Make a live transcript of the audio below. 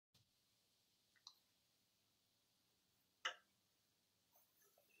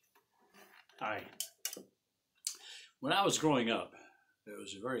Hi. When I was growing up, there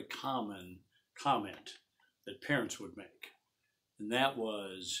was a very common comment that parents would make, and that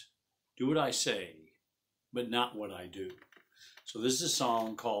was, do what I say, but not what I do. So this is a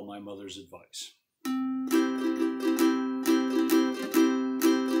song called My Mother's Advice.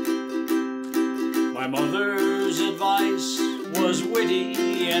 My mother's advice was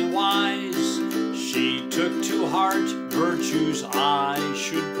witty and wise. She took to heart virtues I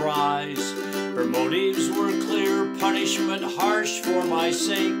should prize. Her motives were clear, punishment harsh for my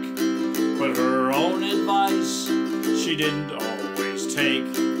sake. But her own advice she didn't always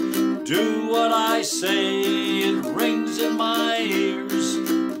take. Do what I say, it rings in my ears.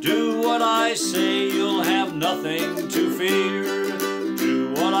 Do what I say, you'll have nothing to fear.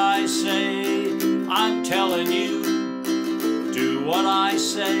 Do what I say, I'm telling you. Do what I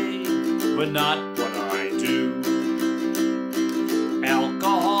say, but not what I do.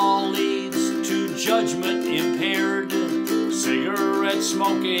 Alcohol leads to judgment impaired. Cigarette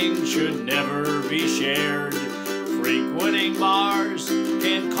smoking should never be shared. Frequenting bars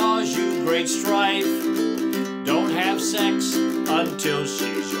can cause you great strife. Don't have sex until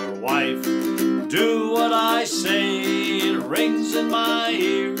she's your wife. Do what I say, it rings in my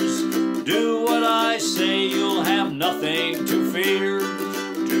ears. Do what I say, you'll have nothing to fear.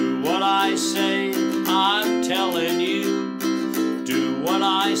 Do what I say, I'm telling you. Do what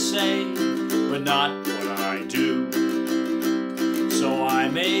I say, but not what I do. So I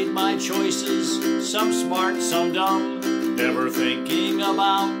made my choices, some smart, some dumb, never thinking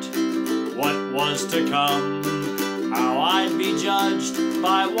about what was to come. How I'd be judged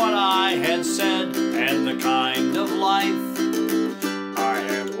by what I had said and the kind of life I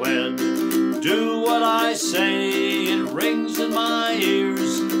had led. Do what I say, it rings in my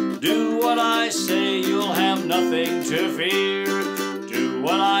ears. Do what I say, you'll have nothing to fear. Do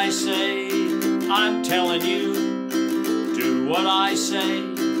what I say, I'm telling you. Do what I say,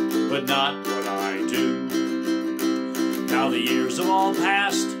 but not what I do. Now the years have all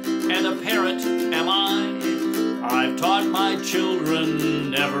passed, and a parent am I. I've taught my children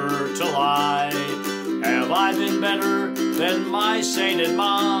never to lie. Have I been better than my sainted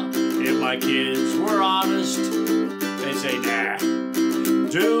ma? If my kids were honest, they'd say, nah.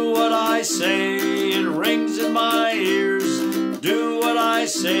 Do what I say, it rings in my ears. Do what I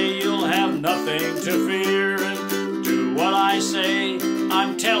say, you'll have nothing to fear. Do what I say,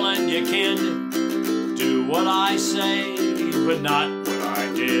 I'm telling you, kid. Do what I say, but not what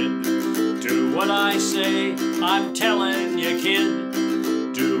I did. Do what I say, I'm telling you,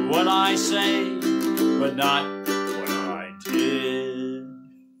 kid. Do what I say, but not what I did.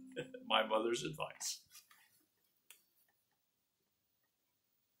 My mother's advice.